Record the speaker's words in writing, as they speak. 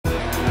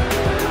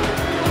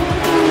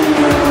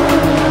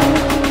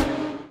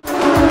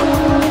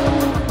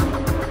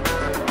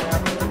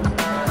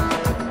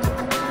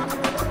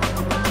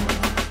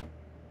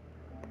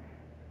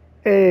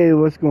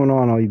going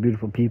on, all you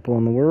beautiful people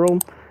in the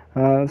world?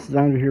 This is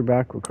Andrew here,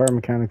 back with Car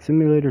Mechanic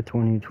Simulator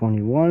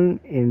 2021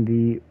 in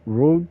the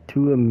Road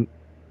to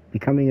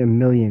Becoming a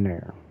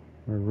Millionaire.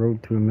 Or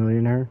Road to a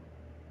Millionaire?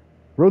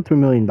 Road to $1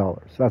 million,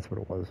 that's what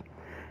it was.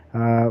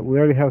 We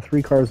already have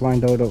 3 cars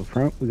lined out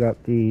front. We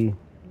got the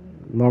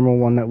normal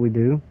one that we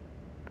do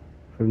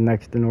for the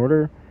next in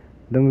order.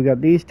 Then we got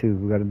these two.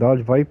 We got a Dodge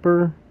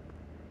Viper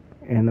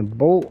and a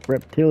Bolt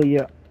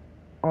Reptilia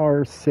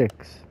R6.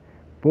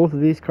 Both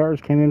of these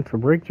cars came in for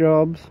brake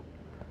jobs,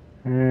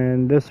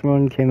 and this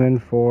one came in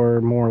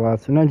for more or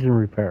less an engine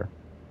repair.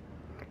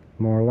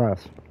 More or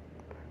less.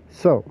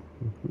 So,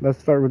 let's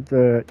start with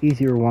the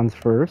easier ones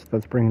first.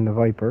 Let's bring in the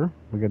Viper.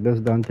 We got this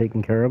done,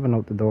 taken care of, and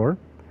out the door.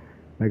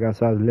 Like I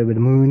saw, a little bit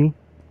of moony.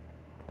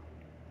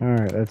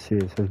 Alright, let's see.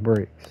 It says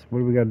brakes.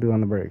 What do we got to do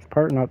on the brakes?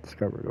 Part not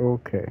discovered.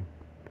 Okay.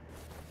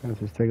 Let's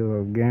just take a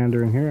little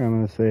gander in here. I'm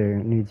going to say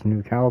it needs a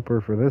new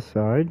caliper for this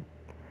side.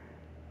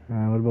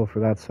 What about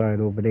for that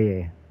side over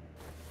there?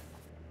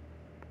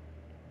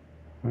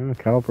 Well, the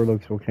caliper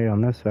looks okay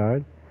on this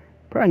side.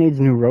 Probably needs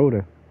a new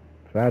rotor,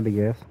 if I had to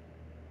guess.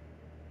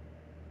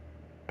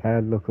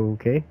 Pad look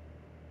okay.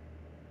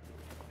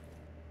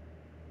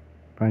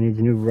 Probably needs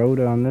a new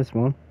rotor on this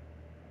one.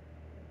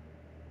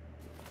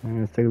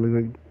 And let's take a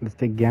look. Let's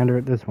take a gander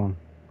at this one.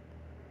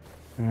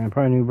 And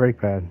probably a new brake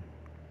pad.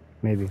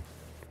 Maybe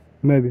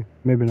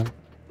not.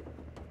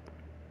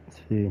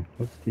 Let's see.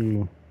 What's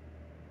the...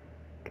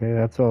 Okay,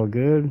 that's all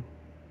good.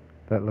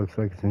 That looks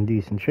like it's in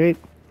decent shape.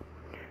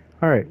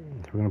 Alright,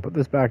 so we're going to put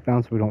this back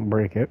down so we don't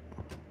break it.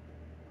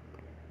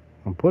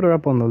 I'll put her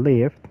up on the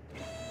lift.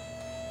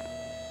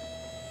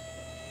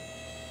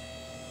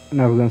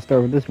 Now we're going to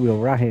start with this wheel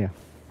right here.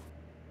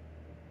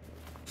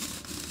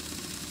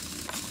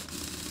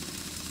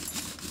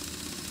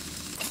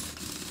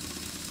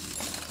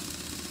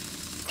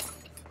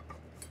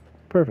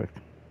 Perfect.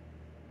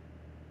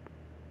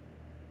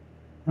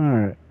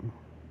 Alright.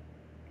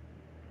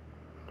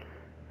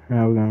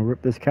 Now we're going to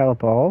rip this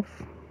caliper off.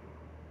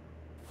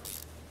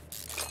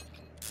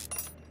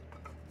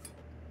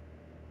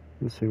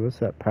 Let's see, what's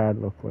that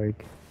pad look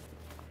like?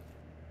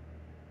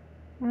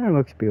 Well, it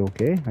looks to be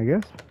okay, I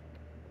guess.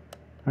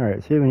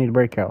 Alright, see, we need a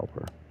brake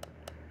caliper.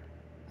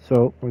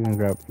 So, we're going to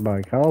grab a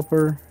body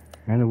caliper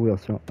and a wheel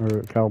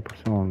or caliper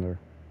cylinder.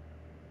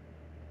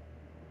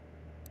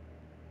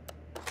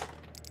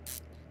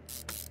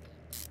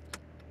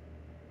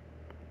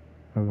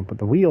 I'm going to put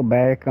the wheel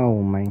back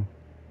on, man.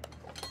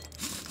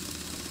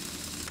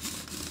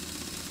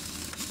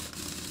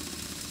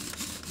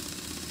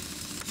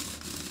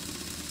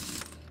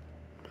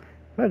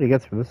 If I had to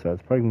guess for this side,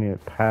 it's probably going to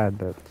be a pad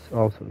that's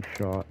also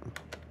shot.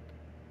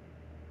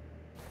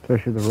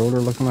 Especially the rotor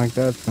looking like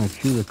that, it's going to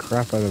chew the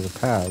crap out of the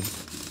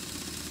pads.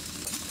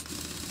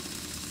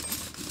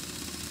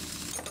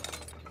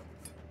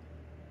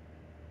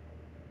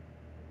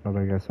 But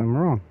I guess I'm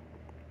wrong.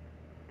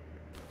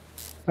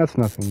 That's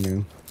nothing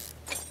new.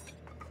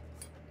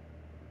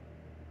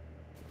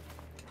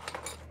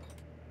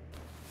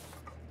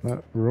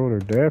 That rotor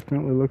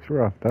definitely looks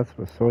rough. That's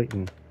for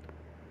certain.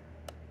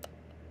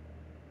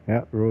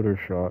 Yeah, rotor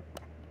shot.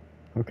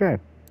 Okay.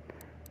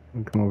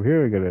 We'll come over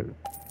here. We gotta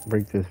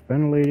break this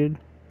ventilated.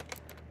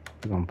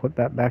 We're gonna put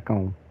that back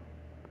on.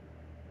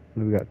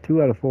 And we got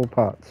 2 out of 4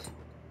 pots.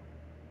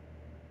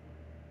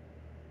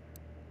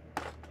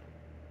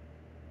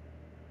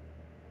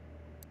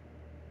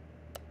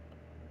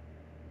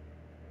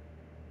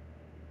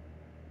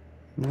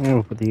 And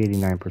we'll put the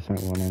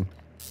 89% one in.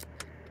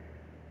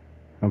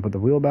 I'll put the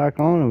wheel back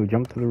on and we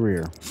jump to the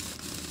rear.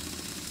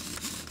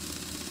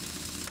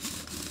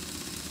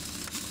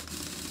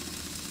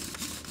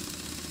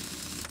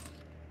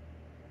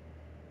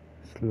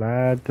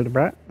 Slide to the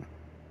right.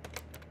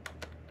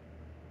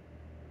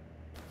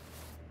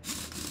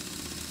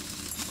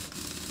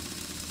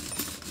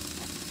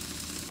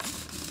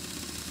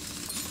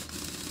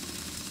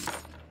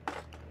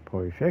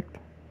 Perfect.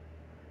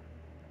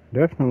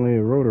 Definitely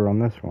a rotor on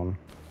this one.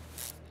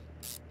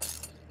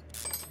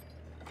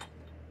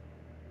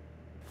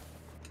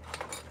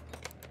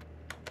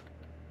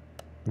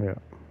 Yeah.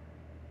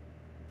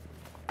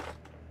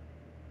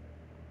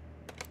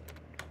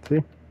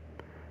 See?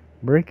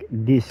 Brake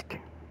disc.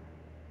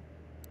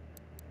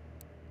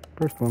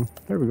 First one.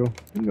 There we go.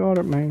 You got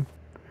it, man.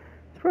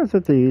 Surprised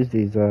that they use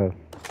these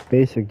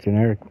basic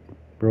generic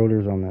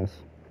rotors on this.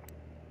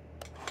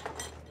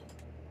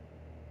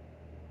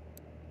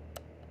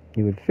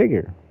 You would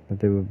figure that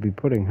they would be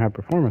putting high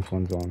performance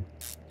ones on.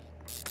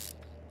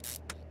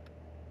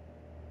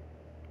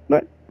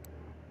 But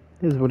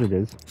it is what it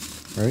is,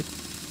 right?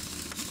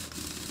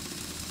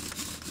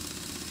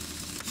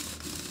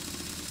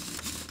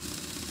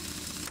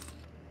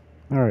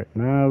 Alright,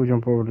 now we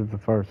jump over to the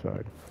far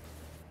side.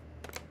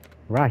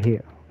 Right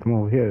here. Come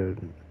over here.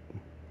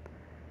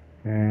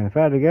 And if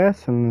I had to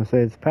guess, I'm going to say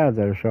it's pads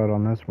that are shot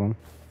on this one.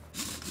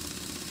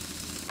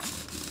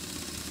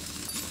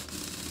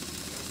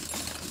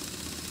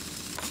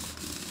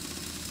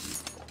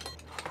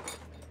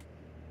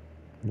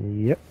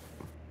 Yep.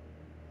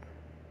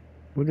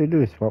 What they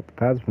do? Swap the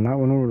pads from that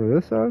one over to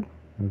this side?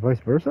 And vice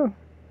versa?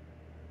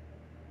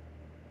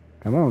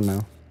 Come on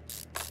now.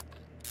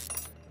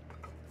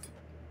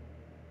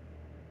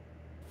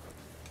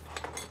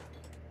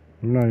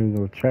 I'm not even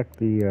going to check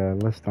the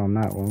list on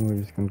that one. We're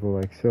just going to go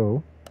like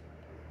so.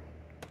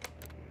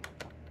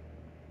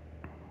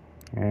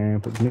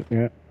 And put,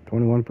 yeah,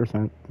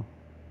 21%.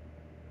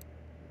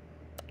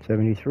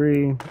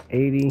 73,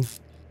 80.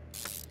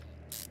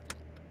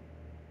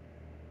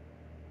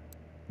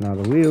 Now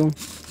the wheel.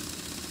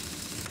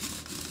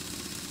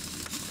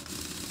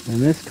 And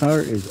this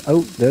car is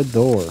out the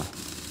door.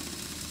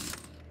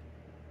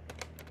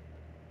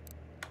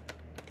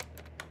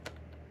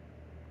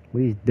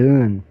 We's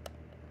done.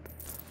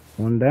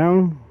 One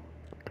down,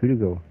 2 to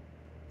go.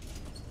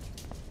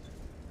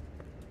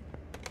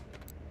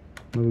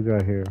 What we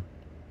got here?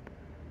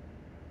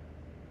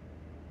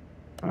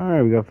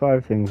 Alright, we got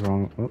 5 things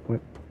wrong. Oh,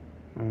 wait.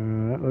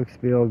 That looks to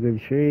be all good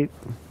shape.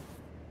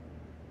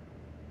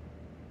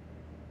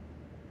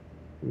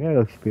 Yeah, it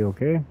looks to be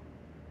okay.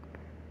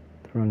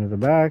 Front to the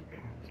back.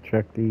 Let's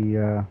check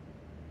the,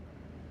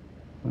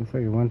 looks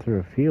like it went through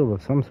a field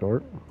of some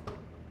sort.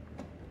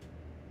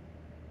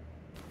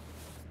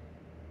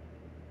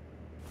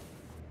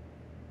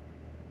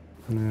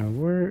 Now,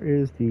 where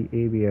is the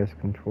ABS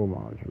control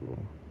module?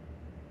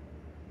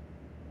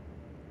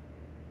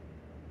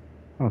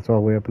 Oh, it's all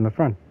the way up in the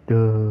front.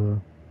 Duh.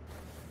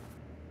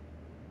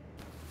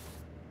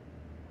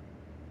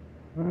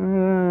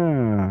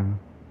 Ah.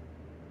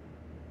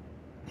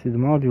 See, the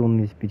module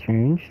needs to be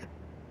changed.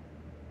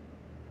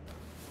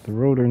 The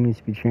rotor needs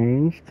to be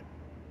changed.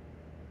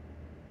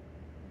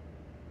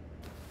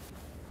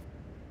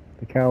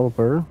 The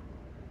caliper.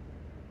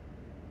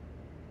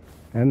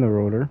 And the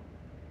rotor.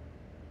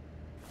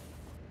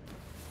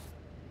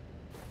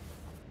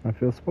 I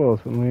feel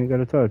spoiled, something we ain't got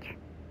to touch.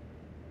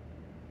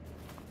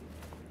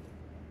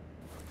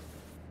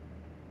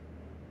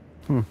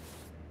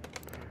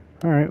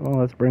 Alright, well,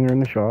 let's bring her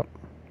in the shop.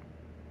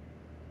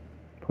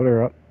 Put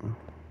her up.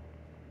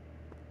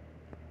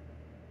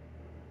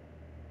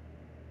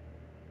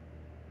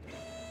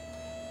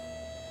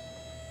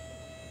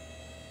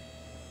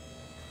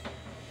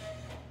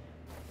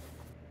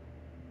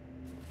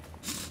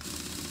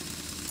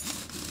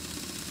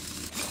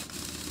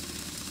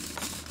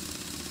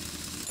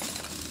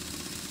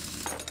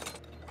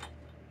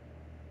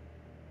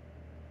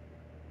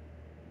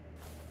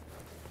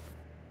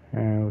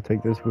 And we'll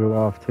take this wheel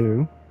off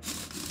too.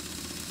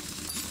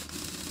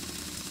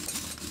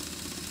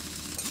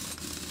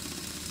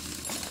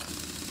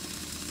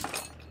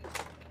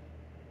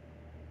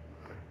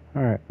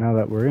 Alright, now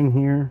that we're in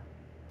here,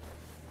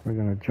 we're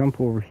going to jump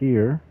over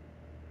here.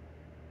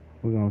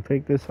 We're going to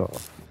take this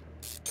off.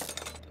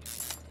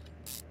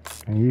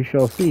 And you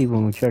shall see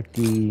when we check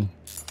the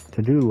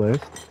to-do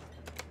list,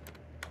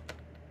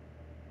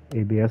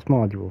 ABS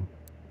module.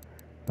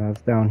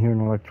 That's down here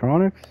in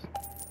electronics.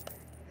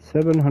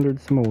 700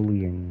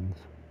 simoleons.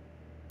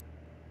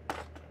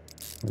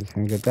 We're just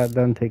going to get that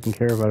done, taken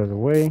care of out of the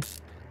way.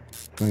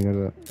 So we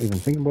gotta even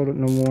think about it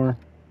no more.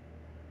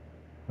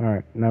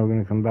 Alright, now we're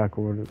going to come back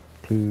over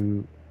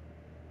to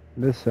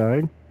this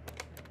side.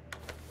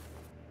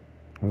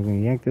 We're going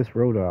to yank this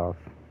rotor off.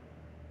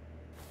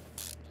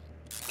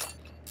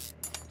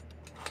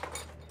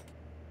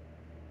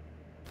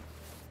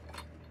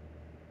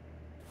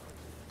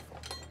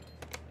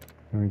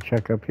 We're going to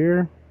check up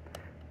here.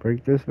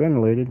 Brake this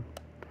ventilated.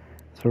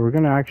 So we're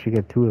going to actually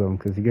get 2 of them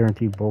because you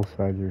guarantee both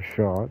sides are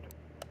shot.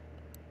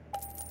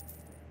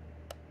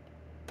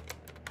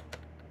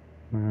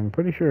 I'm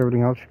pretty sure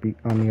everything else should be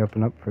on the up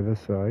and up for this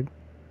side.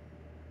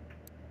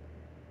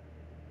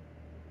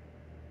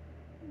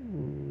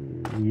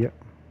 Yep.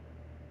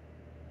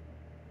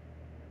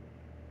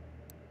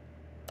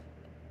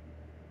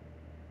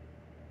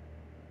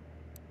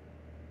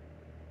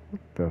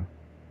 What the?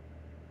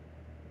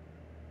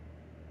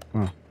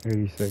 Oh,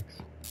 86.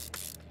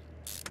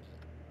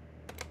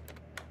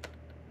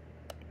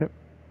 Yep,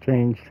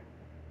 changed.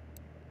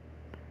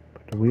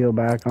 Put the wheel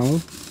back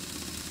on.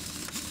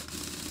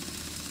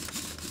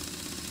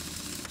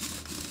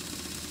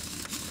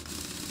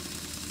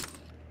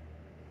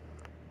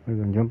 We're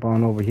going to jump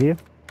on over here.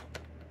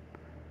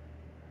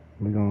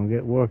 We're going to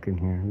get working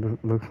here.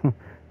 Look,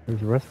 there's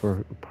the rest of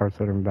our parts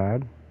that are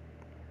bad.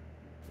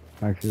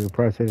 Actually, we'll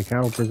probably say the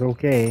caliper's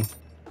okay.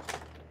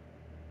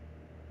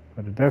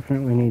 But it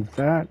definitely needs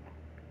that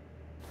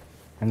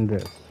and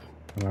this.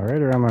 Am I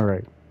right or am I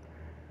right?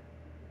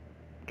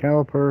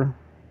 Caliper,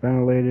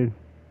 ventilated,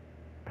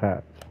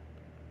 pads.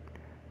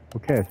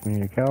 Okay, so we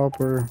need a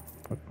caliper,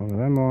 put one of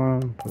them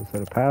on, put a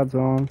set of pads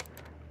on.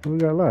 What do we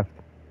got left?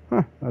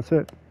 Huh, that's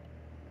it.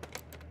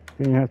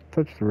 Didn't have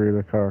to touch the rear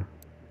of the car.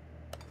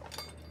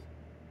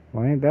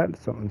 Why ain't that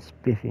something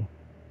spiffy?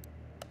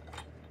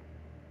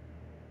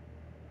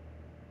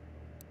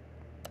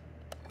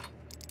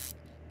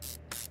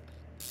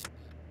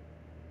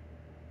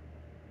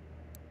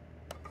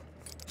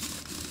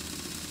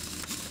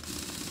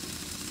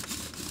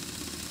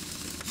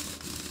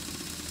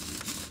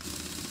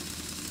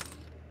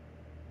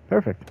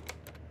 Perfect.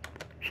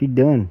 She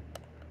done.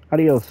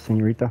 Adios,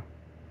 senorita.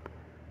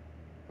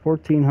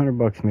 1,400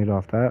 bucks made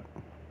off that.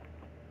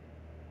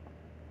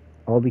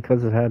 All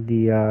because it had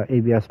the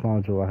ABS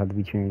module that had to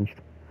be changed.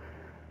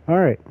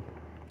 Alright.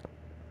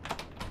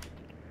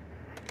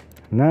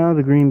 Now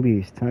the green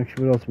beast.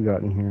 Actually, what else we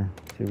got in here?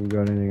 Let's see if we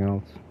got anything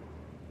else.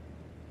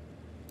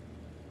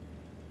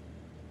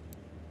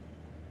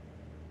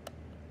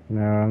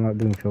 No, I'm not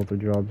doing filter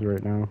jobs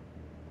right now.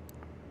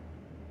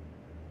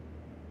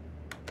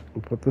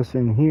 We'll put this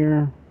in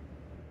here.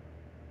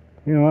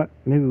 You know what?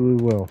 Maybe we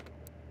will.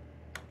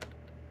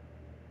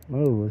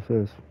 Oh, what's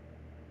this?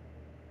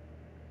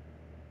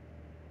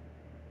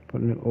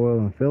 Putting in oil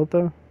and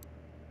filter.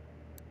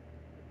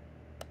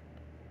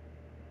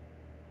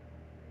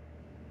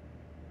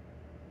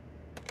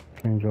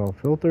 Change all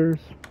filters.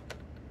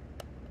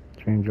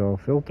 Change all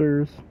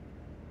filters.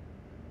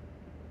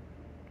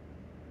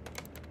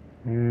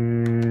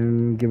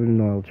 And give it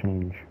an oil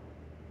change.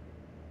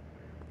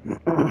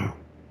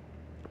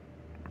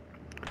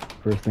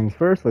 First things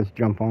first, let's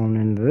jump on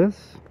into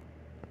this.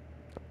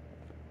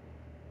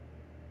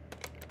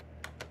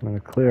 I'm going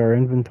to clear our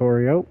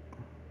inventory out.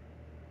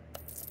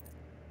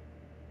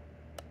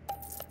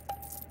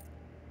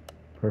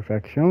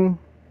 Perfection.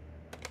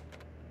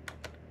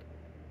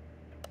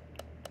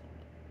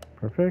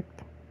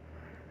 Perfect.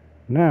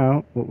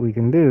 Now, what we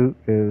can do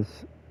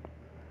is,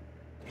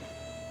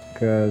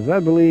 because I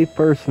believe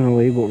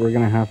personally what we're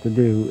going to have to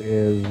do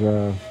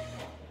is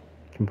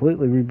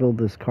completely rebuild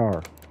this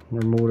car, or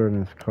motor in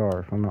this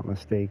car, if I'm not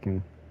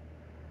mistaken.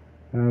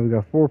 We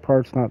got 4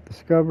 parts not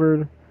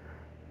discovered,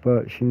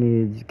 but she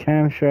needs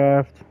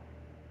camshaft.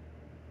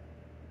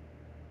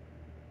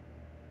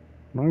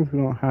 As long as we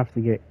don't have to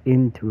get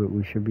into it,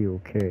 we should be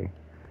okay.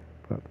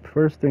 But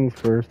first things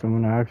first, I'm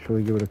going to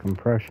actually give it a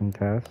compression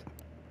test.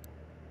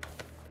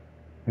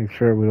 Make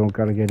sure we don't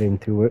got to get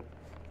into it.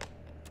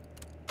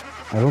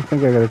 I don't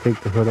think I got to take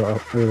the hood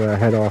off, or the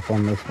head off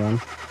on this one.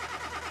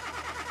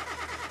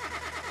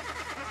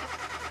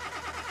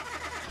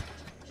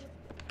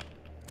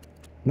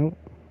 Nope.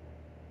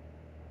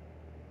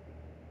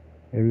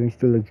 Everything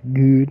still looks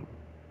good.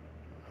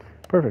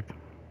 Perfect.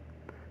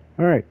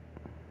 Alright,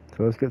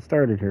 so let's get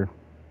started here.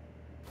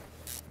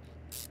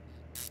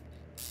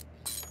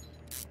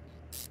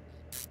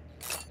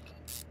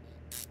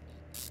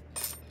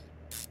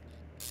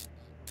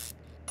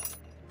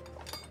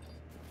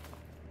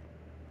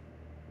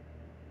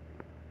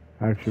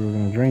 Actually, we're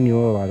going to drain the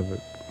oil out of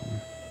it.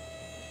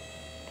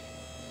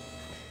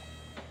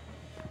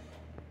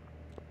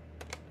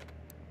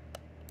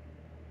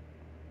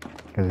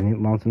 Because it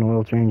wants an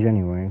oil change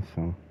anyway,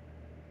 so.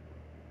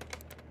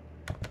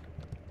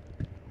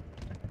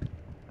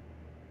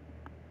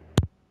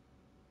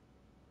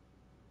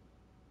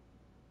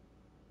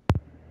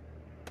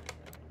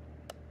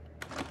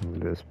 Move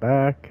this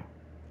back.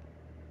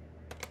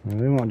 And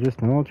they want just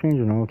an oil change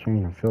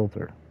and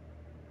filter.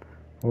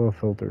 Oil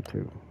filter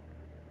too.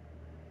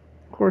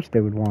 Of course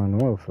they would want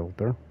an oil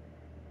filter.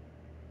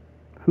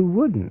 Who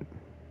wouldn't?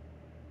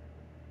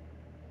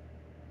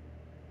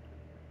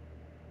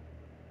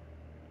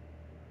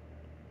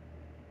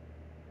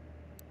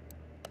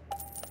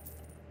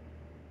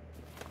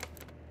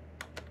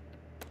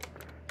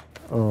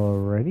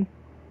 Alrighty.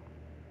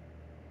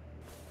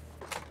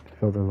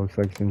 Filter looks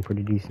like it's in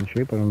pretty decent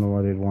shape. I don't know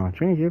why they'd want to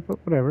change it, but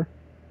whatever.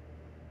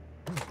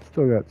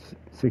 Still got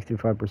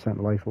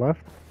 65% life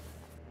left.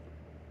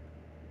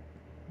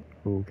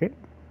 Okay.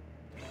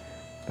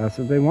 That's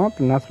what they want,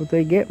 and that's what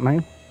they get,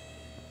 man.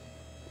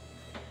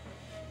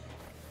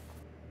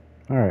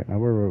 Alright, now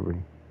where were we?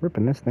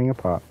 Ripping this thing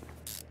apart.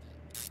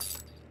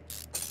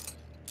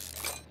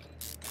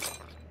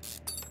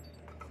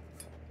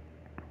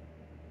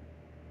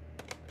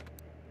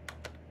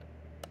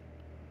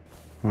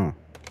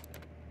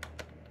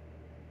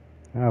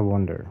 I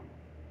wonder.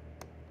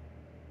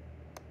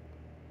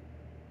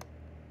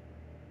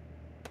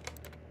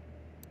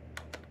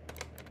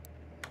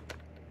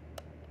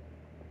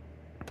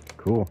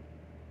 Cool.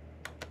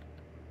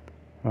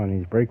 Oh, and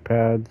these brake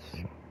pads.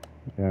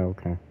 Yeah,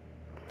 okay.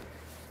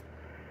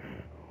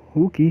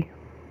 Okay.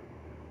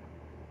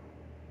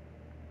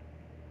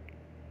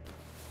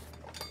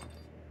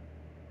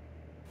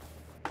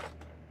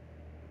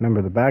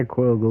 Remember, the bag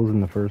coil goes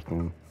in the first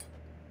one.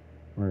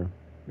 Or,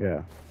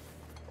 yeah.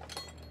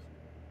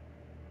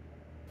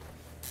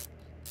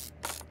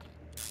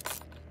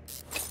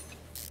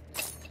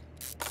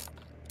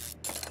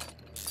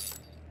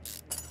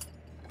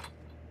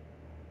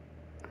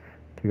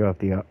 Take off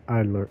the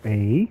idler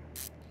A,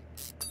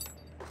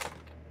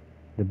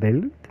 the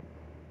belt,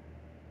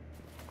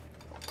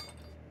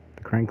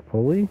 the crank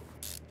pulley,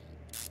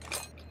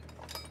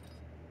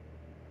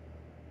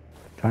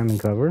 timing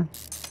cover,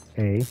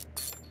 A,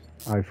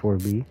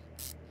 I4B,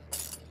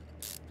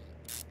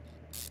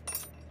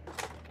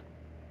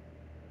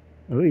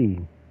 Oy,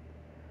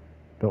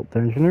 belt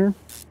tensioner,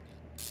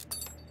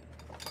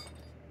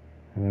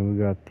 and then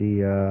we got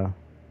the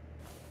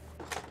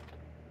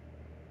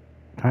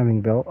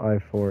timing belt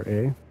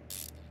I4A,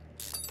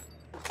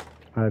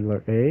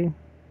 idler A,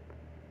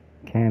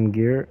 cam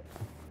gear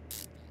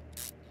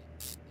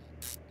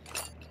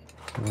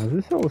Now, is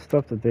this all the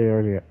stuff that they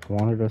already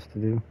wanted us to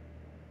do?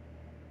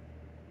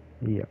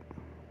 Yep.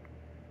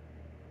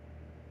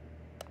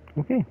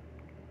 Okay.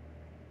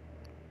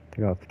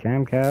 Take off the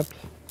cam caps.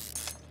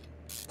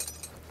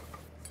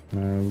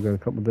 We've got a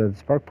couple dead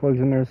spark plugs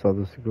in there, so I'll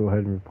just go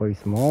ahead and replace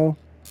them all.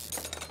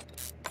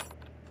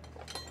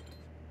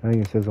 I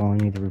think it says I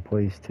only need to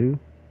replace 2.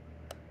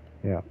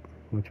 Yeah,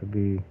 which would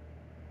be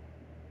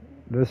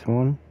this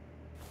one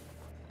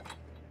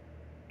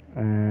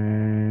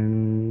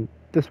and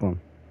this one.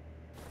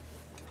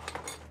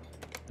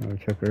 Now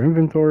check our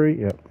inventory.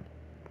 Yep.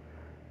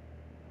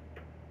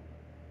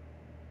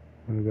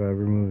 We gotta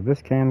remove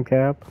this cam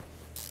cap.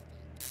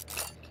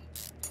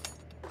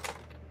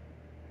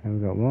 And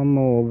we got one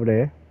more over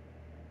there.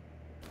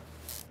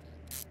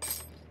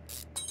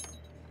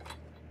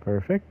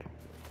 Perfect.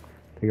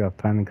 Take off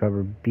timing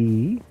cover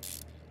B.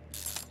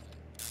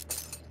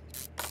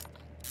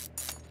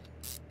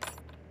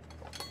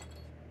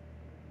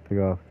 Take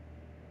off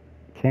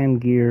cam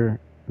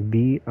gear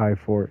B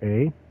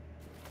I4A,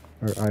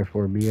 or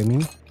I4B I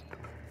mean.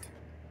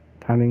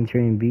 Timing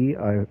chain B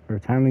or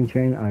timing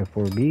chain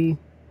I4B,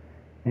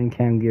 and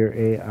cam gear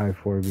A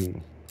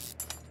I4B.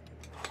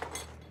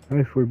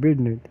 I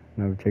forbidden it.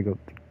 Now we take out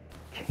the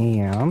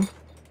cam.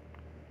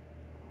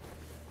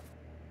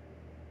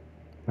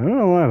 I don't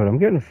know why, but I'm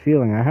getting a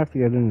feeling I have to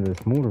get into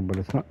this motor, but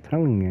it's not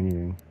telling me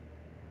anything.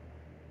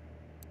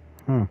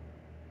 Huh.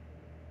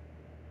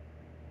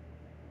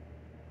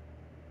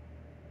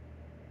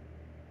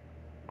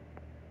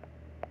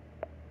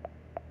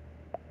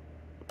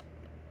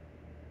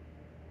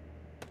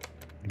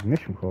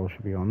 Ignition coil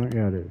should be on there.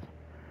 Yeah, it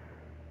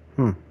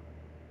is.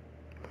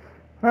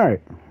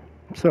 Alright,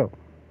 so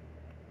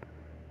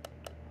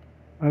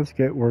let's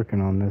get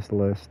working on this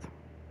list.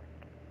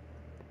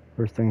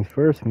 First things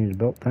first, we need a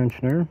belt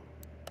tensioner.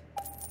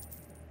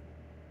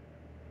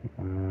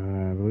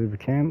 I believe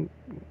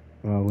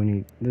we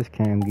need this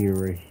cam gear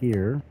right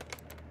here.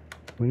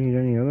 We need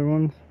any other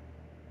ones?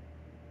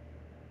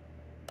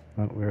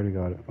 Oh, we already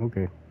got it.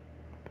 Okay.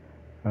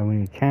 We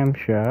need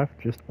camshaft,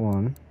 just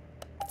one.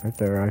 Right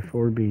there,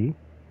 I4B.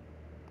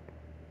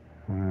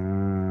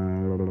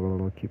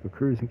 Keep it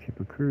cruising, keep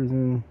it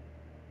cruising.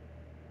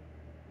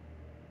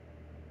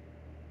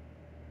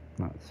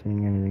 Not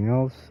seeing anything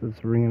else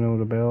that's ringing out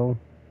a bell.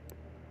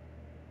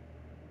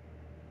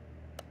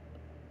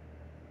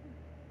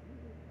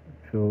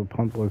 Fuel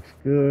pump looks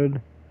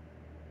good.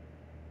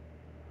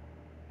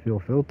 Fuel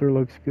filter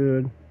looks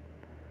good.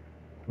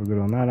 We're good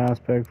on that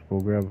aspect.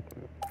 We'll grab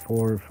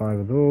 4 or 5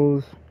 of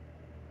those.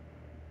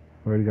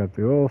 Already got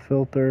the oil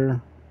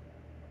filter.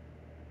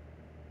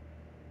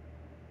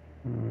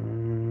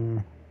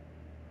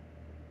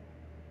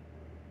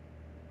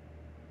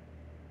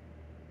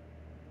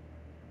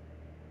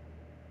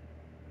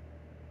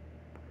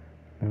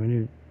 And we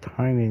need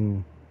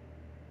timing.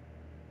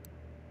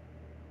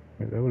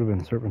 Wait, that would have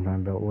been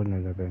serpentine belt, wouldn't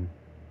it have been?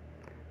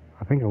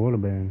 I think it would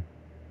have been.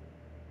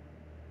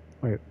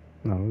 Wait,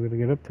 no, we're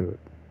gonna get up to it.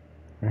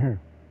 Right here.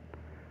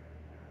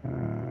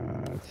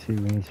 Let's see,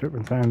 we need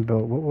serpentine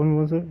belt. What one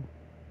was it?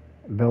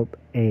 Belt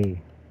A.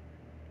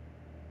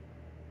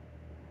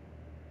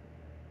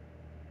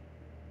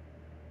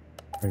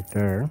 Right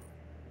there.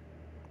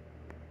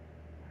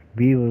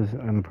 B was,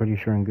 I'm pretty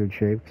sure, in good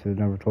shape because it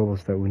never told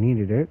us that we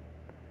needed it.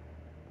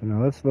 But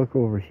now let's look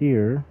over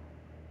here.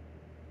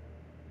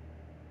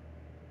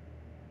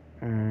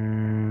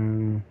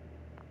 And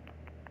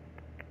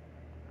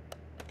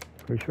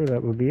pretty sure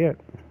that would be it.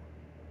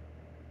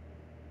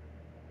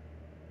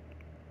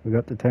 We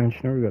got the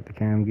tensioner, we got the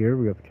cam gear,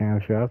 we got the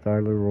camshaft,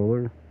 idler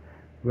roller.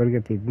 We got to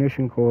get the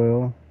ignition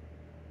coil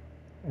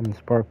and the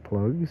spark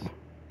plugs.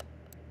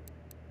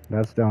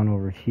 That's down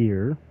over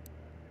here.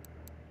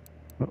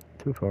 Oh,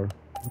 too far.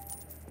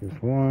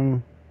 Just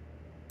one.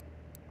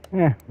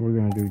 Yeah, we're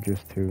gonna do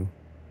just 2.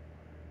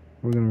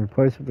 We're gonna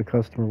replace what the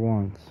customer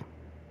wants.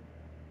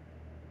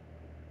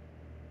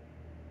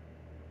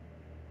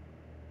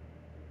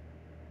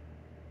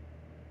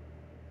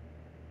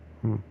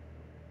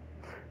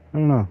 I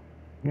don't know. I'm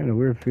getting a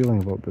weird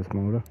feeling about this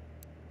motor.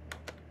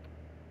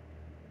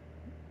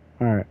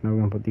 Alright, now we're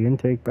going to put the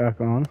intake back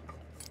on.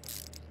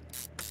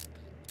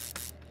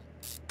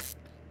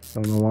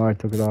 Don't know why I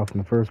took it off in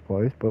the first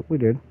place, but we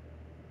did.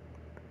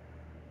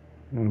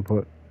 I'm going to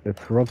put the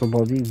throttle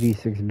body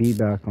V6B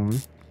back on.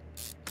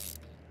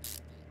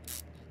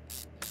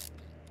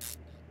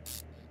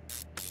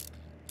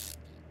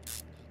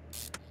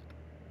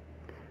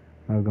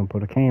 Now we're going to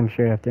put a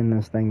camshaft in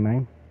this thing,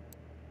 man.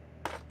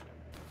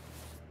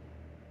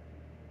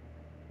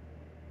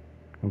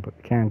 I'm going to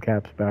put the cam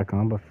caps back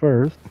on, but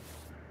first,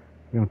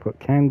 we're going to put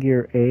cam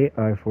gear A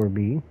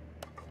I4B.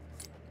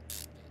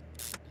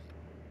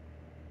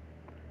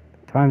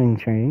 Timing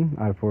chain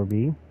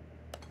I4B.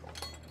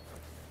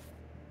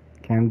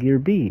 Cam gear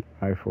B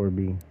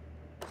I4B.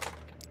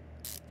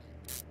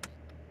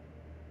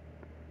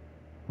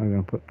 I'm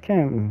going to put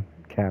cam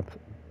caps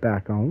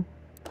back on.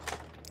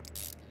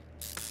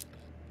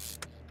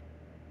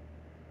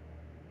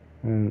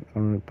 And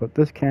I'm going to put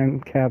this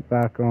cam cap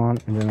back on,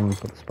 and then I'm going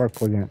to put the spark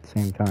plug in at the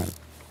same time.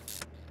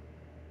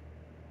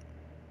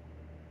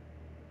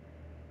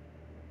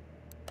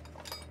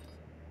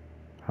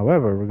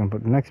 However, we're going to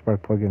put the next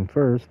spark plug in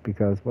first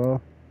because,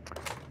 well,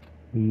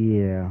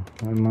 yeah,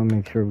 I'm going to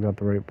make sure we got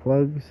the right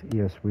plugs.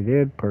 Yes, we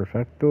did.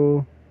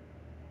 Perfecto.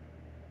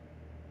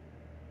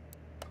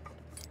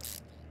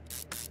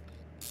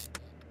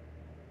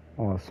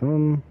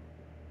 Awesome.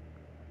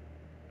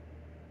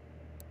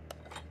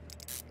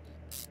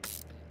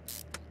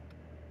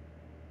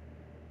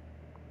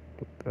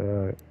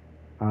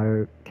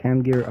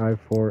 Cam gear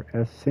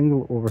i4S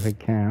single overhead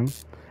cam,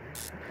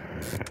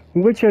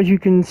 which, as you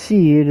can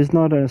see, it is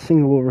not a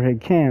single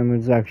overhead cam,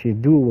 it's actually a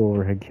dual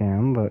overhead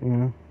cam, but, you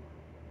know,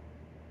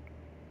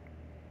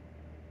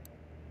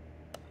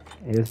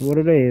 it is what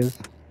it is.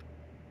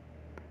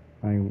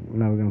 Now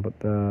we're going to put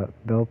the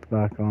belt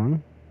back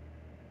on.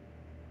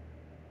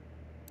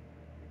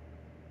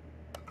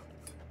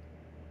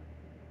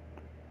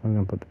 I'm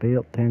going to put the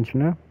belt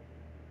tensioner.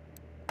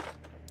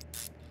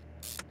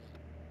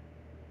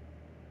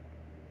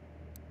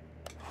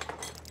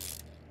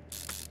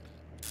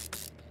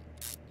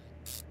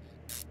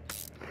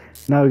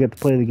 Now we get to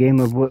play the game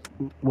of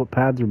what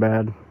pads are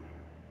bad.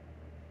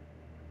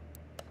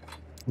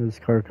 This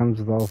car comes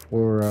with all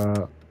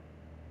 4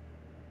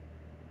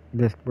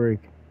 disc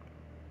brake.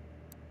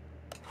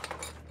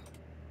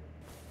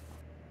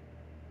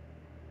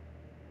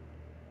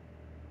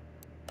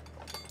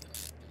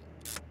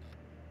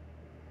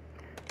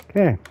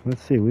 Okay,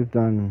 let's see. We've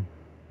done.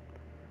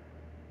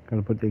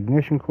 Gotta put the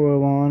ignition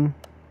coil on.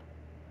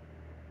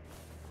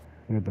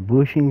 We got the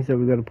bushings that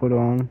we gotta put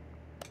on,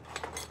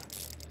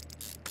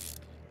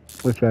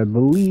 which I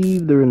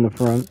believe they're in the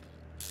front.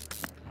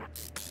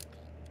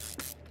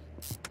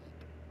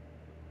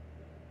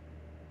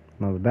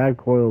 Now the bad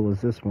coil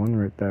was this one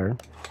right there.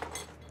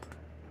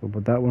 So we'll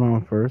put that one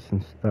on first,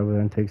 and that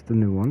then takes the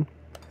new one.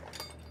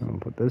 I'll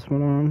put this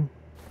one on,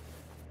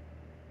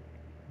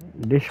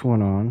 this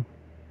one on,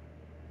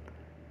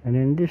 and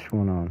then this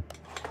one on.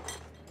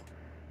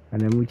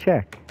 And then we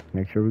check.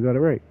 Make sure we got it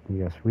right.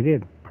 Yes, we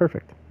did.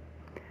 Perfect.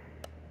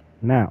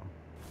 Now,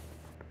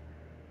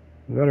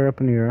 we got her up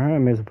in the air. I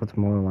may as well put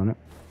some oil on it.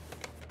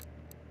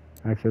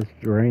 Actually, let's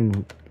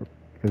drain,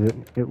 because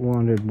it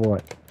wanted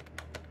what?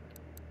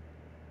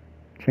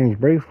 Change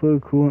brake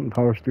fluid, coolant, and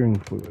power steering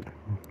fluid.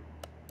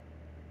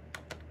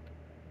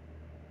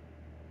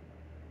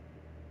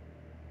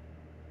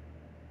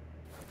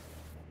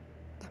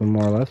 So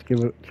more or less,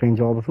 change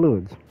all the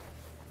fluids.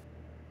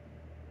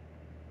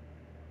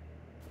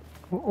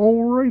 Well,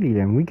 alrighty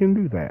then, we can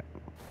do that.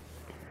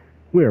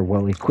 We are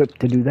well equipped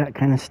to do that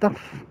kind of stuff.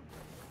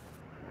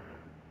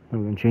 We're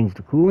going to change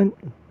the coolant.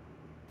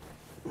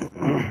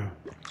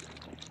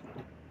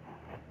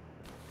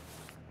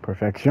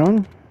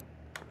 Perfection.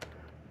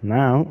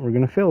 Now we're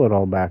going to fill it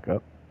all back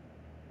up,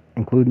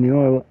 including the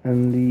oil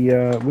and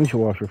the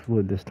windshield washer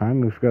fluid this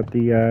time. We forgot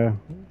the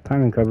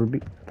timing cover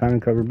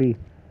B.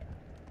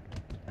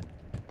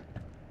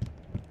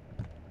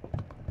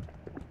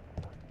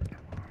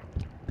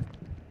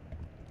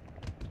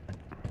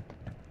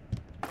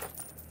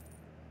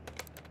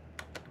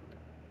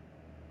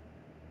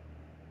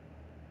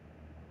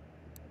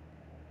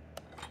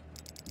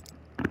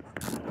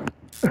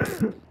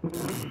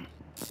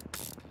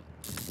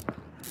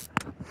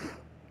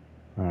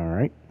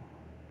 Alright.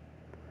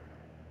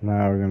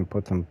 Now we're going to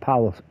put some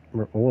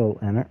oil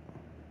in it.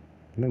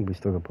 I think we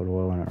still got to put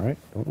oil in it, right?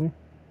 Don't we?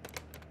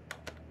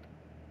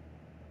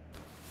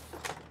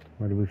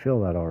 Or did we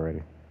fill that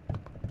already?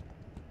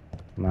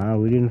 No,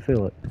 we didn't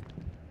fill it.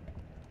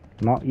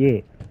 Not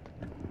yet.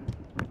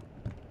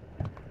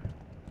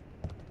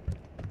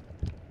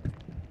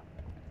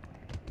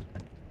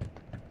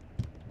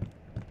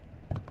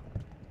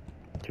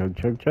 Chug,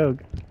 chug,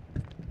 chug.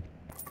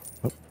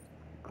 Oh,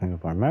 clean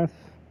up our mess.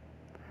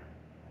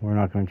 We're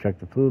not going to check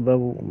the fluid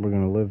level. We're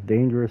going to live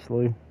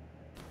dangerously.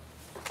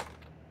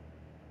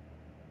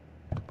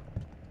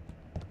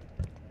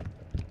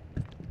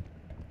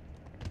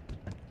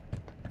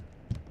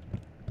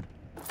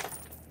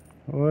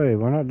 Wait,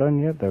 we're not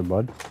done yet there,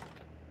 bud.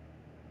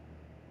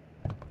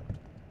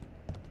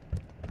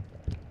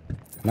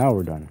 Now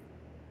we're done.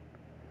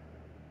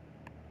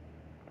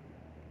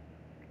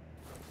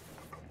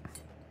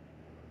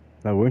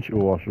 That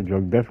windshield washer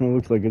jug definitely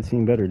looks like it's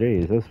seen better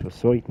days. That's for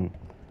certain.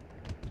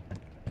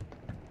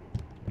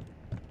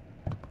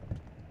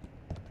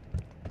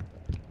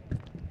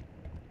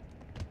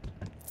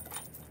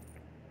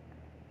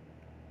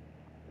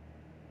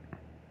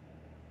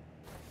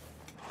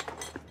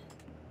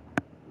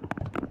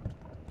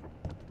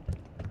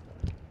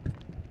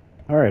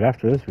 Alright,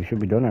 after this we should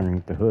be done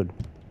underneath the hood.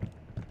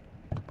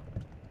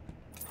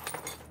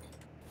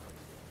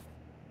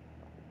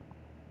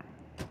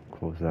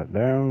 Close that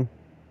down.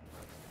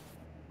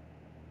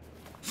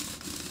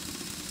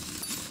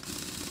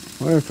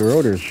 What if the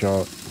rotor's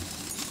shot?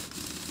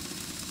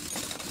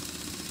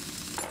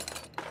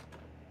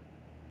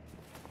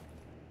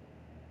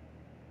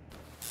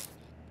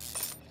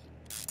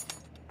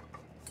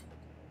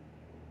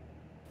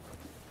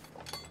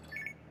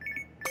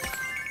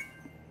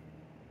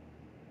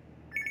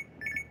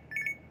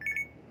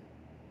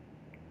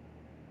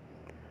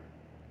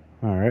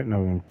 Alright, now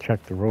we're going to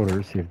check the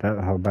rotor, see if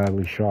how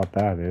badly shot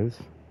that is.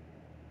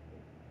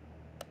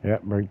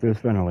 Yep, brake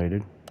disc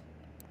ventilated.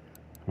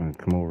 I'm going to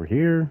come over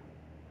here.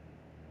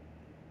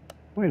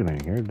 Wait a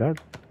minute here, that...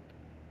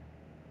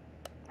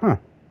 Huh.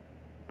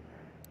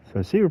 So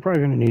I see we're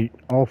probably going to need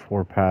all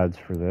 4 pads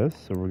for this,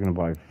 so we're going to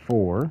buy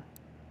 4.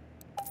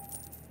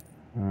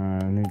 I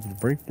need to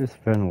brake disc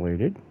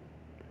ventilated.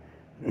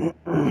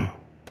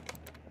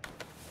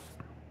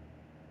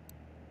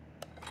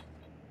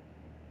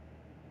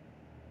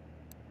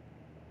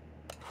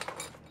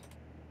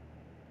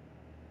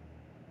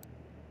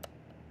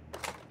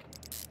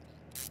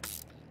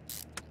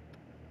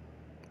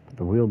 Put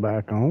the wheel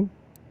back on.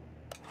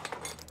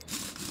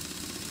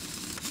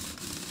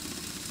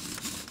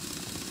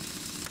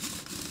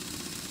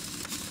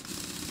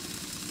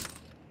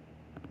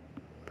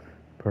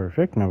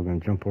 Perfect. Now we're going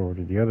to jump over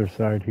to the other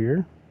side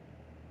here.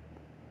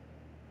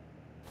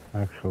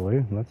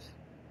 Actually, let's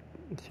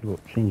see about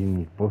changing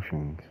these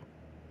bushings.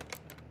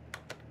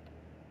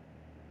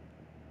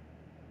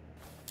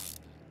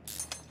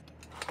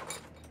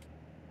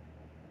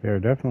 They're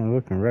definitely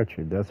looking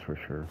wretched, that's for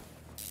sure.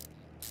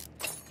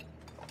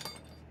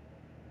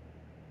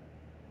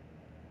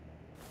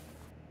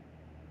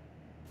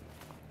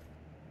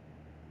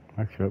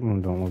 Actually, that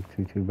one don't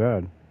look too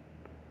bad.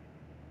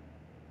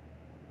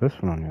 This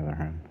one, on the other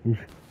hand,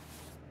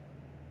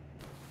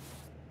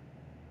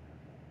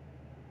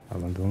 that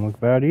one don't look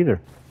bad either.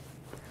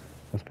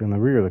 Must be in the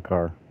rear of the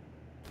car.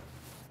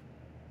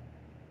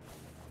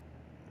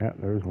 Yeah,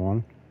 there's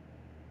one.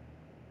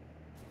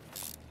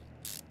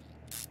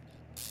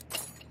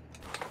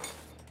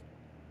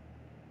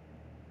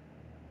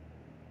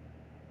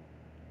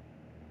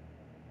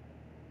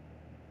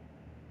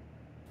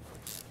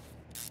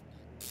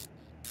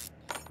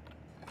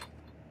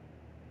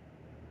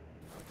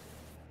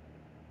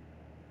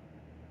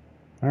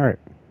 Alright,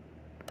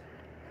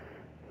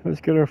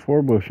 let's get our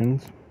 4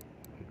 bushings,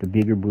 the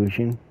bigger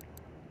bushing.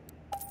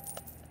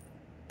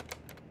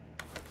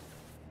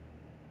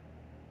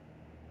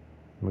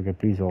 We'll get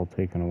these all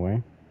taken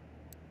away.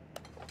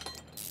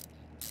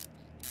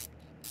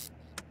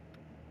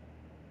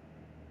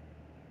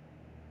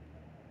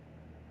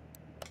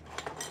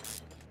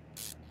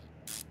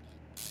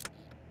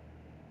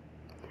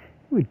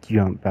 We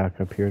jump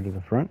back up here to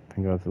the front. I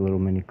think that's a little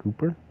Mini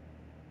Cooper.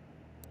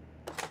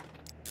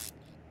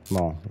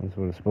 Well, that's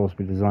what it's supposed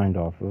to be designed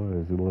off of,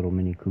 is a little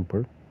Mini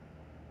Cooper.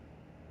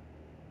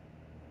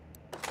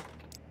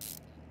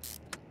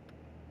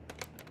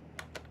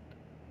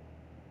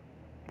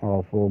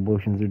 All 4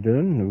 bushings are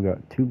done. We've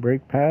got 2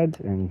 brake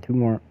pads and 2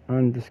 more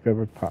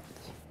undiscovered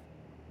parts.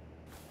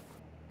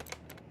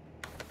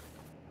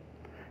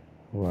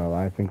 Well,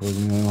 I think we're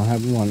going to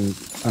have 1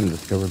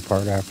 undiscovered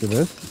part after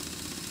this.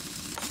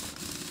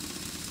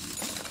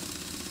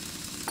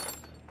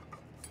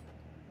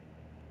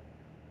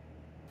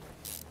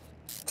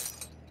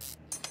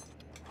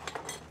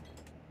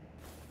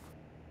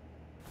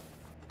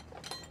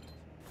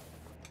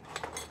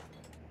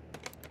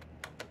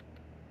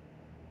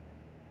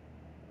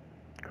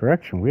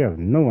 Correction, we have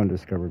no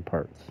undiscovered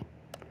parts.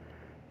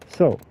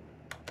 So,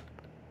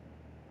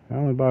 I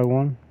only buy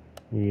 1?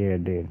 Yeah, I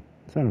did.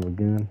 Son of a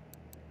gun.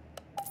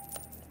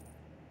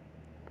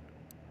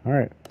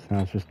 Alright, so now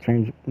let's just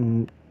change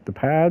the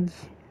pads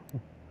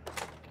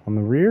on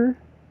the rear.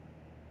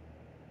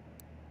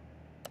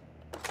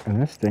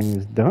 And this thing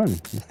is done.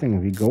 This thing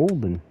will be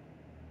golden.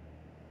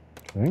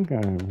 I think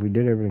we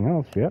did everything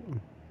else, yep.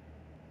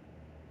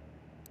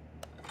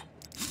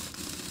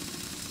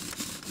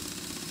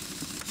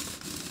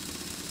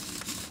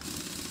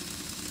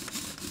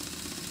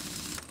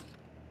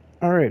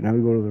 Alright, now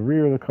we go to the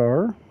rear of the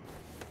car.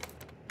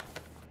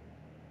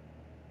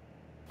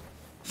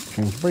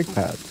 Change brake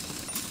pads.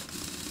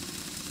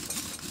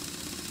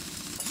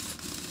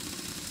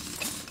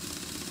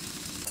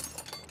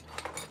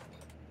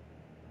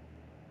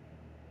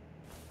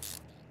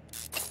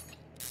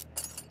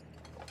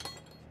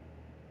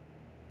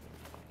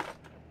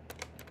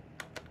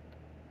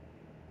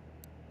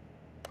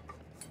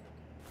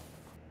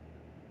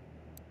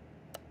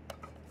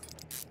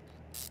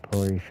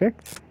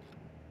 Perfect.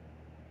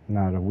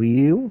 Not a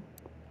wheel.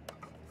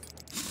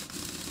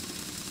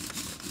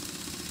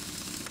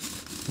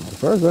 As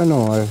far as I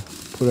know, I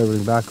put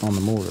everything back on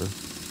the motor.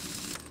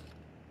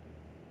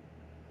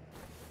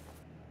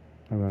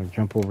 I'm going to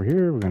jump over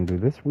here. We're going to do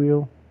this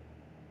wheel.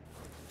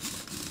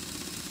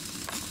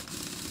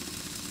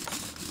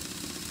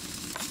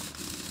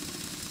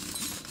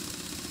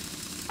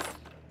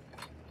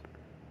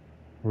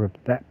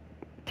 Rip that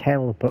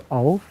caliper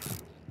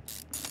off.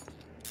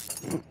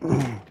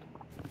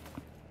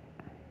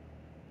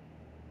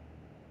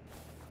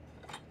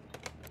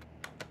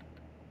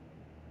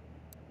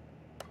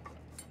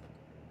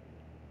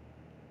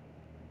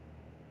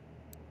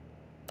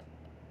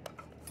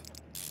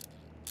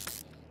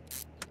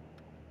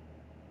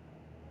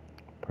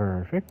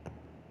 Perfect.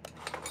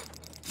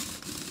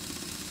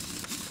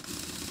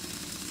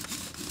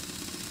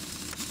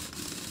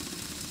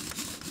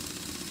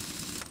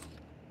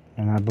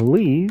 And I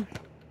believe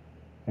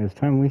It's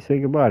time we say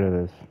goodbye to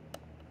this.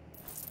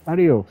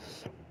 Adios.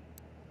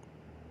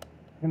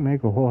 Didn't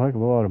make a whole heck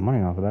of a lot of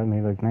money off of that. I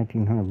made like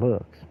 1,900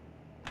 bucks.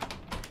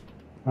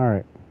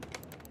 Alright.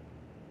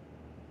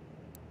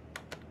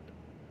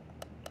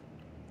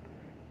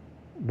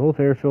 Both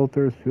air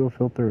filters, fuel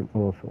filter, and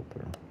oil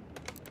filter.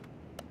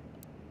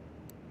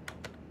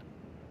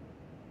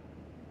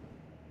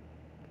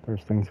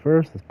 First things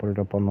first, let's put it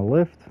up on the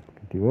lift.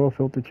 Get the oil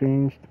filter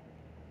changed.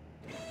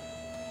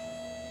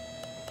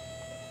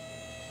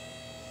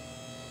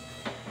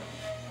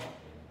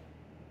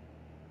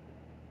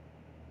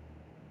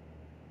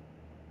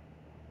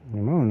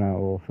 Come on now,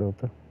 oil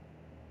filter.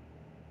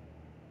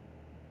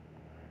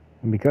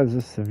 And because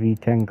this is a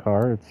V10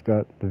 car, it's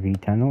got the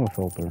V10 oil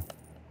filter.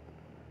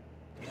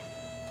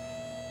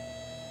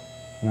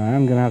 Now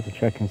I'm going to have to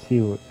check and see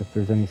if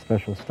there's any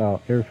special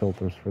style air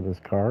filters for this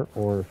car,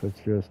 or if it's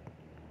just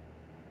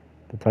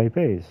the Type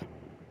A's.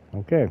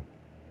 Okay.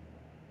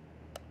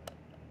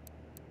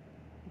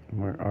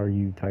 Where are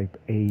you, Type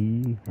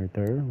A? Right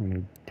there. We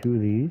need 2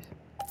 of these.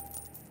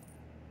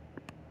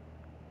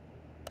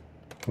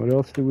 What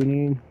else do we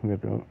need? We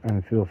got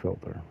the fuel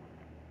filter.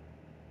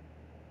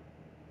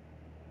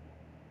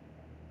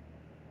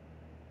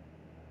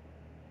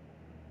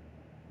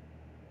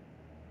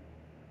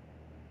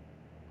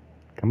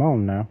 Come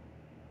on now.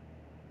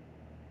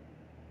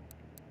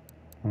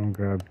 I'm gonna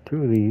grab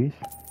 2 of these.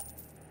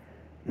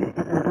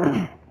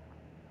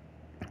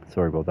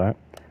 Sorry about that.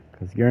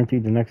 Because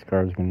guaranteed the next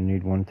car is going to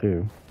need one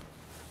too.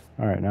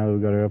 Alright, now that we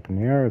got it up in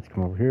the air, let's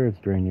come over here, let's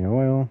drain the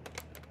oil.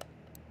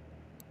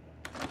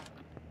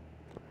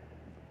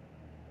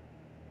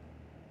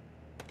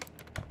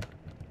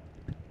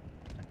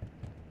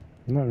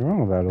 Nothing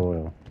wrong with that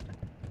oil.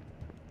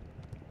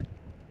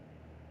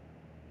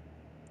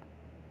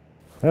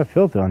 That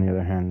filter, on the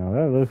other hand, though,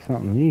 that looks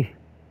something neat.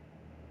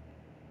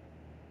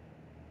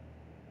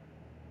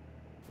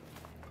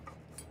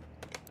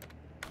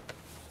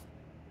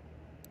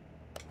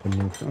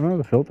 Oh,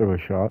 the filter was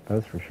shot,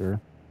 that's for sure.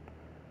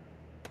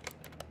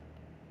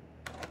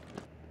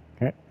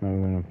 Okay, now we're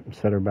going to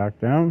set her back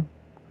down.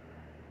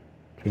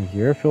 Change the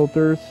air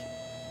filters,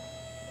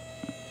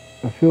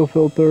 the fuel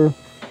filter,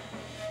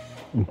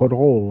 and put a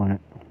hole in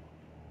it.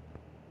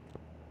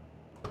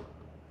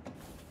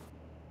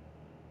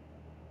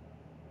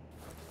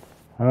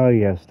 Oh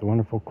yes, the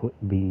wonderful clip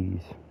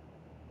bees.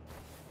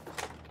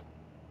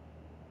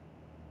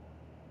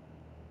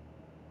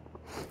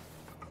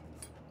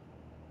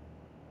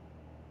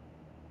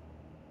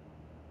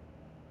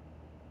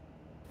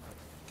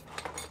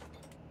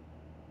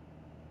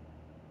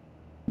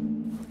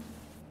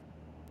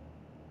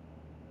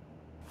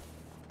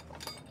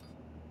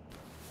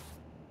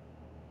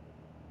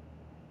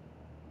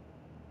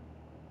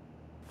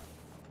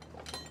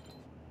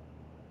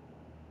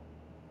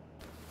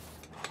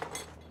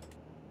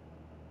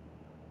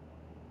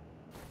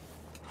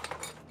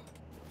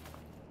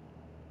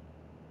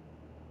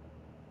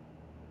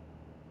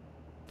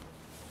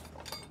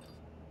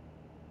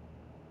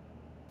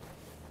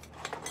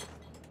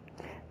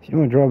 The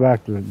only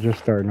drawback to just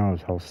starting out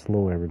is how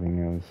slow everything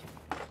is.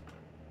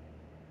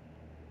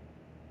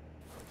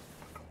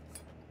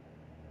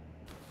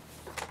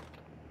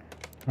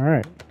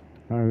 Alright,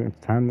 now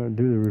it's time to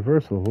do the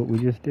reversal of what we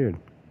just did.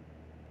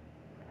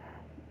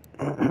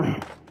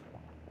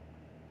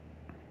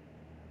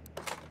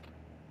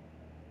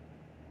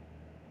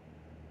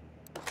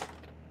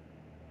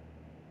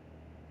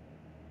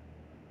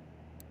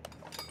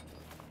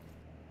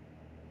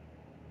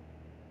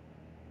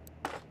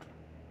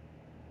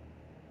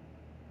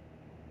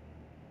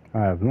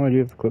 I have no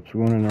idea if the clips are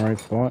going in the right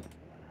spot.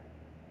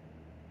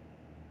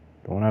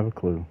 Don't have a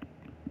clue.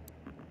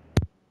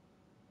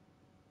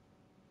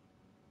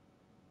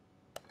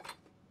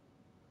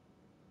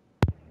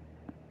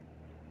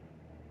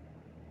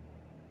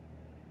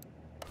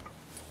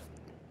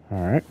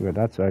 Alright, we got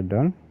that side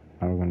done.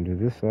 Now we're going to do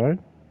this side.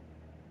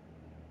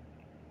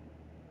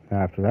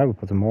 After that, we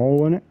put some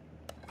oil in it.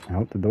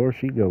 Out the door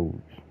she goes.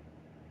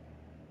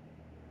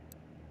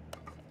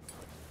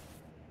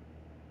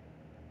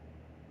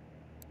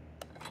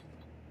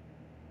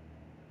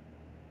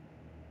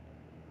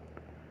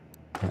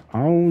 And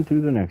on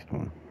to the next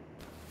one.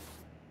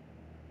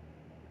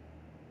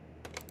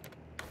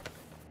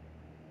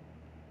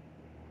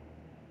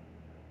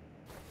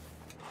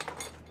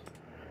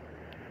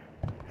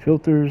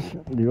 Filters,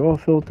 the oil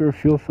filter,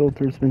 fuel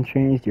filter's been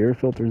changed, the air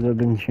filters have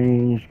been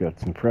changed, got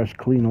some fresh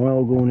clean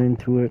oil going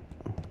into it.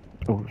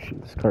 Oh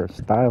shoot, this car's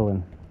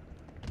styling.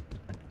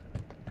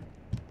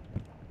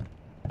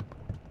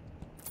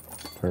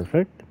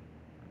 Perfect.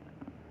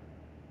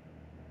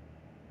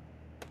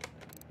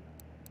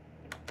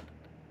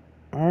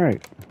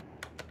 Alright.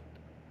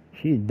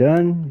 She's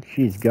done,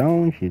 she's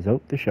gone, she's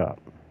out the shop.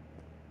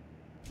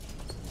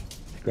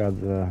 Let's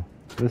grab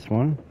this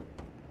one.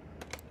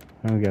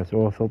 And we got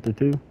oil filter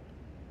too.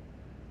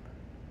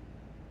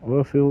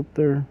 Oil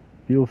filter,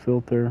 fuel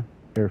filter,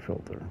 air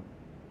filter.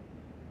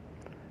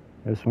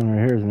 This one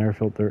right here is an air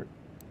filter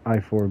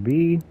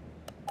I4B.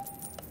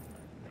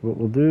 So what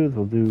we'll do is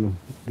we'll do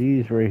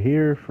these right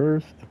here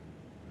first.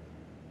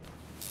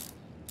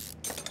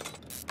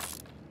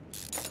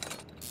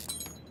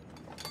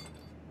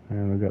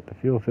 And we've got the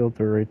fuel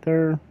filter right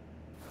there.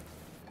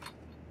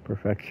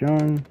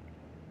 Perfection.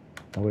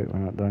 Oh wait, we're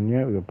not done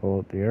yet. We're gonna pull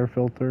out the air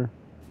filter.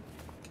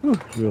 Ooh,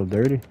 it's real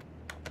dirty.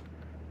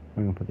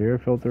 We're gonna put the air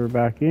filter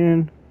back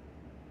in.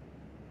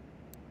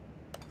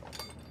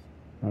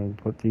 I'll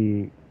put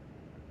the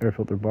air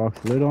filter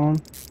box lid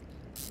on.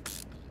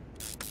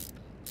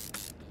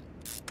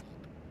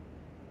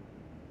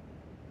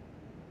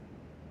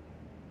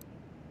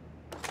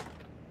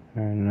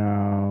 And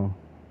now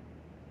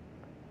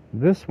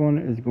this one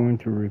is going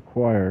to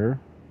require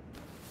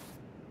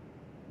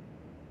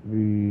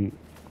the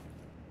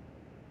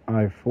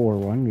I4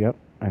 one, yep.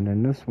 And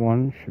then this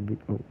one should be,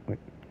 oh wait,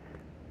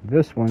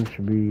 this one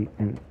should be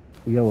an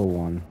yellow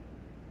one,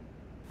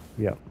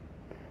 yep.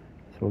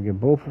 So we'll get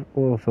both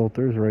oil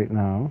filters right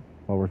now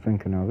while we're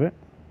thinking of it.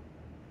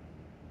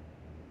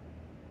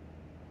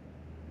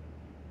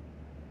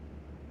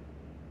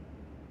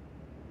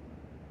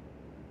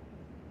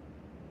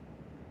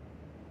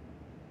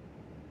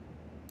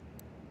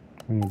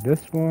 We need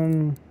this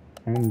one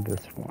and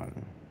this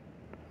one.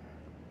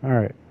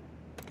 Alright.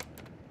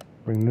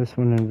 Bring this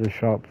one into the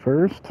shop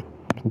first,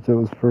 since it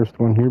was the first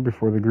one here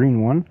before the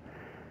green one.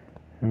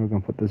 And we're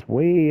going to put this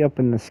way up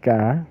in the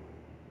sky.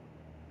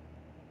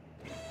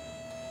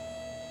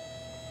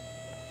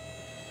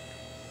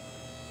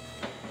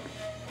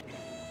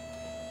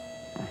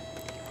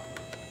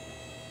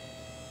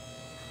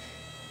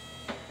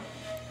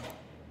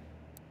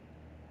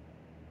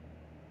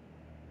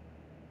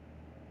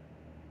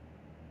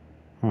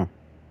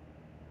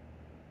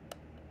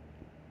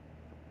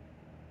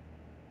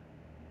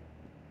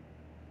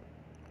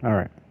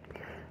 Alright,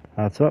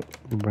 that's up.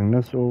 We'll bring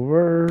this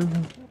over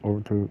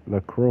to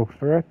the crow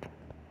threat,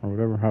 or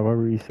whatever,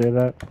 however you say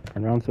that,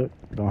 pronounce it.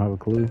 Don't have a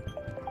clue.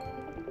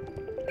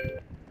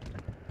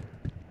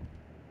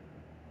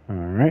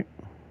 Alright,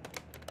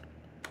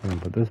 I'm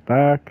gonna put this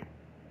back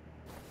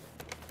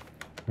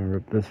and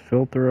rip this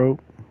filter out.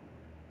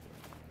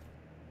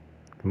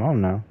 Come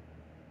on now.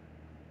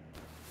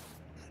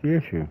 What's the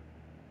issue?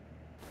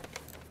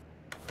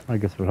 I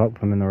guess it would help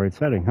them in the right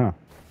setting, huh?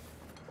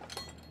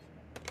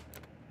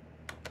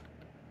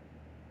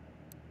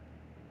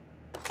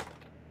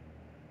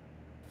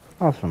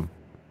 Awesome.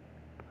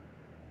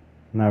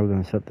 Now we're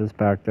going to set this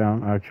back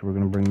down. Actually, we're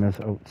going to bring this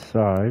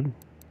outside.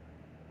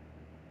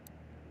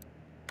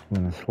 I'm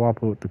going to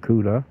swap out the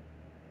CUDA.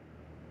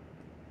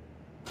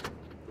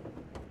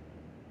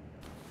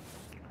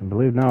 I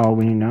believe now all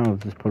we need now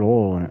is just put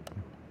oil in it.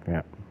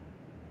 Yeah.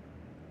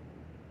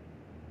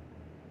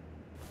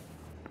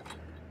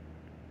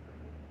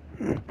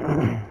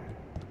 And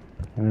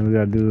then we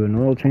got to do an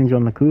oil change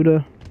on the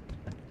CUDA.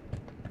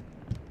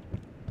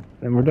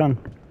 Then we're done.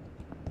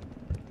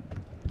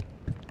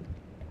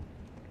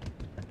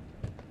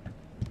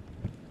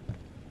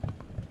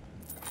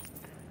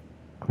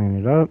 Clean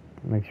it up,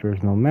 make sure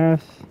there's no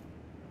mess,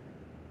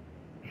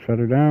 shut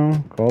her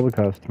down, call the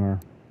customer.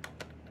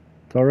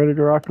 It's all ready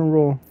to rock and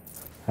roll.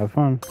 Have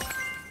fun.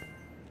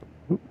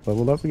 Oop,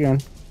 leveled up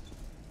again.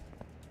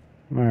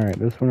 Alright,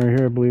 this one right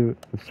here, I believe,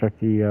 let's check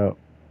the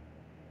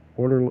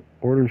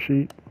order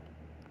sheet.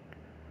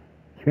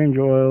 Change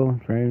oil,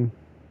 train,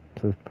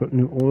 it says put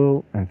new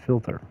oil and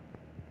filter.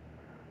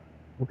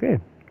 Okay,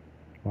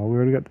 well we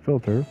already got the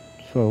filter,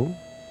 so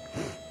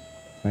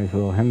nice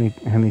little Hemi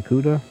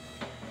CUDA.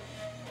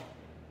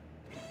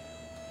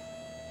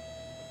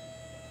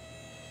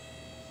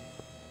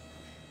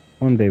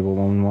 One day we'll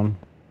own one.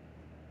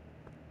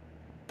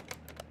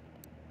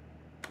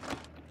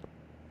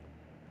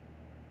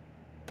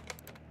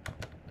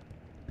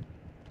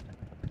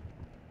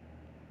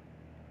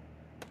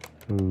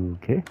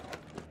 Okay.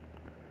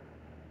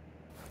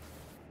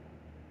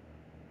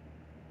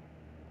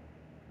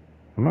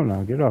 Come on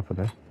now, get off of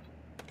there.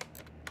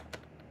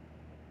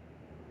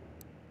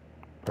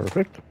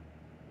 Perfect.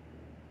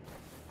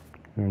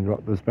 I'm gonna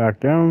drop this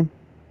back down.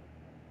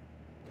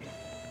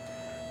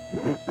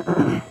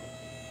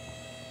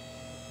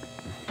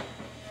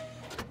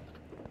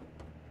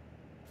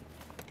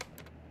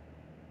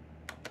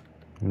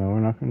 No,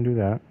 we're not going to do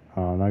that.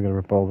 I'm not going to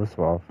rip all this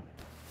off.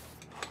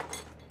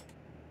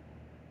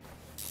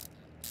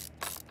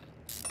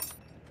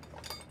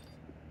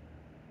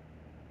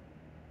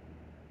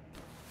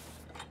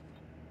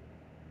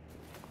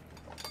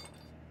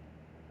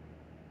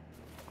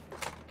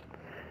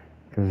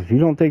 Because if you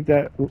don't take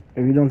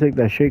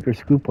that shaker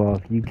scoop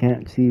off, you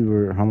can't see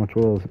how much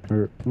oil is,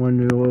 or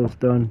when the oil's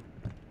done.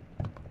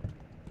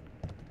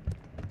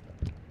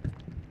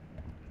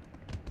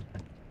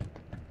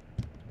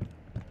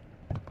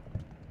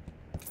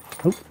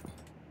 Oh,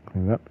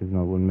 clean it up, even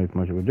though it wouldn't make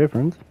much of a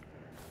difference.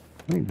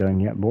 Ain't done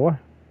yet, boy.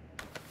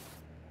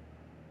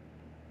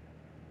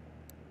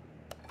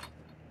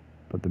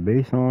 Put the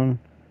base on.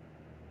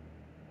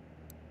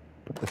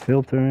 Put the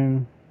filter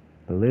in.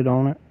 The lid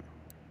on it.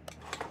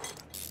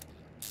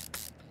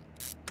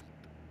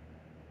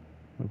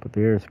 And put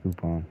the air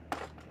scoop on.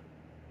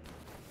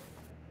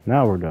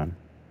 Now we're done.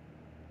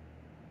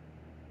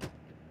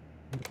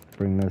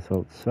 Bring this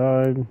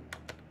outside.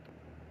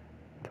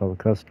 Tell the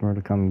customer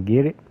to come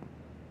get it.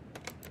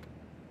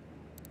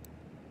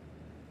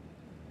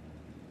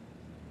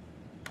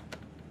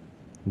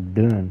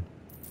 Done.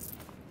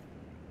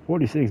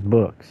 46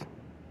 bucks.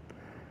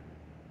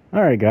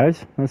 Alright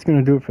guys, that's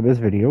going to do it for this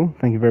video.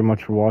 Thank you very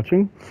much for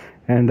watching.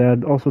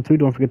 And also too,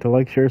 don't forget to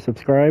like, share,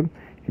 subscribe,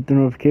 hit the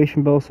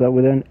notification bell so that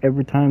way then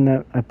every time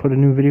that I put a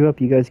new video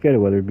up, you guys get it.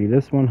 Whether it be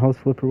this one, house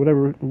flip, or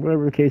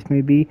whatever the case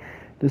may be,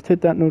 just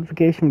hit that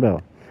notification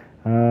bell.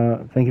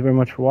 Thank you very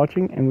much for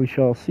watching, and we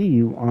shall see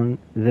you on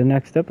the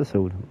next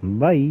episode.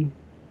 Bye!